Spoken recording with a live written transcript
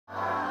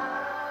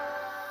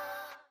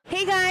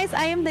Hey guys,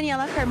 I am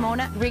Daniela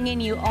Carmona,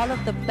 bringing you all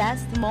of the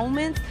best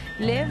moments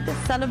lived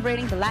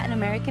celebrating the Latin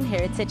American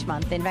Heritage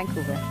Month in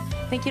Vancouver.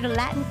 Thank you to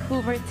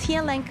Latincouver,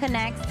 TLN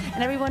Connects,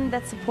 and everyone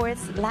that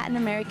supports Latin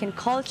American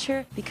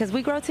culture, because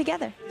we grow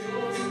together.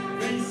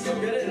 It's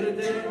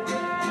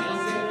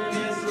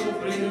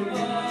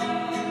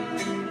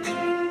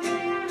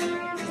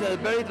a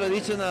very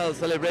traditional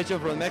celebration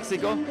from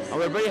Mexico, and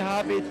we're very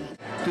happy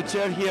to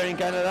share here in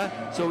Canada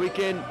so we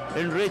can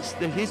enrich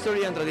the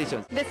history and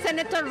traditions. The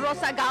Senator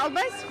Rosa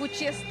Galvez, who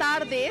she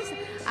started this,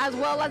 as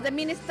well as the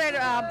Minister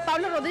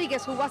Pablo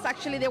Rodriguez, who was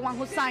actually the one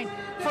who signed.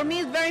 For me,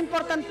 it's very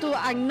important to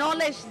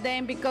acknowledge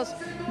them because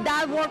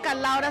that work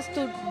allowed us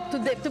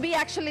to be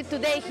actually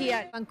today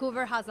here.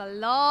 Vancouver has a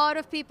lot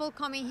of people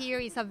coming here.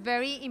 It's a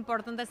very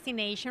important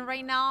destination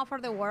right now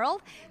for the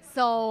world.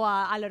 So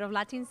a lot of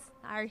Latins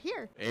are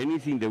here.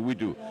 Anything that we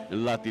do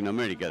in Latin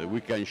America that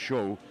we can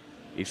show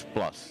is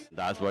plus.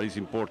 That's what is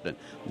important.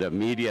 The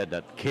media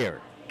that care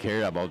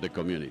about the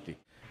community.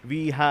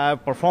 We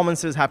have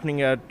performances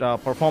happening at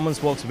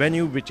Performance Works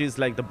venue, which is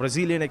like the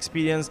Brazilian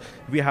experience.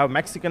 We have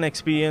Mexican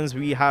experience.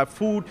 We have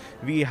food.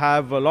 We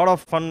have a lot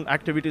of fun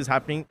activities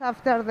happening.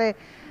 After the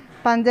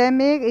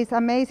pandemic, it's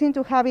amazing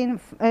to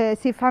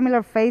see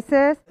familiar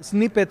faces.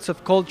 Snippets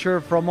of culture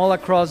from all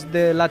across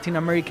the Latin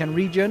American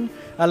region,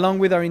 along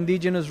with our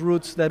indigenous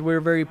roots that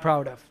we're very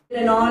proud of.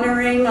 In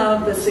honoring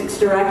of the Six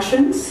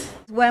Directions.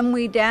 When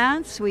we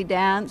dance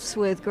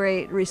with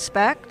great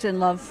respect and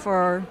love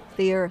for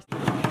the earth.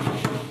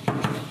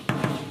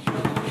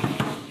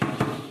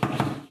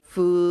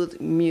 Food,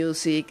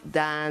 music,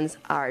 dance,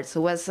 arts. It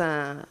was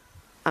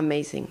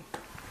amazing.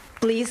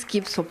 Please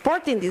keep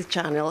supporting this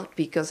channel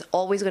because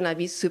always gonna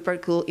be super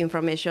cool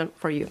information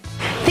for you.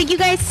 Thank you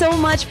guys so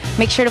much.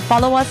 Make sure to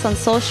follow us on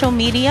social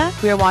media.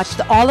 We are watched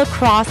all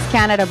across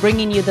Canada,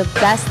 bringing you the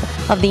best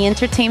of the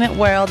entertainment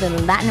world and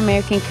the Latin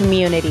American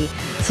community.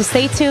 So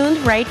stay tuned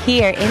right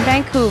here in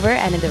Vancouver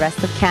and in the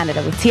rest of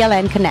Canada with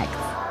TLN Connect.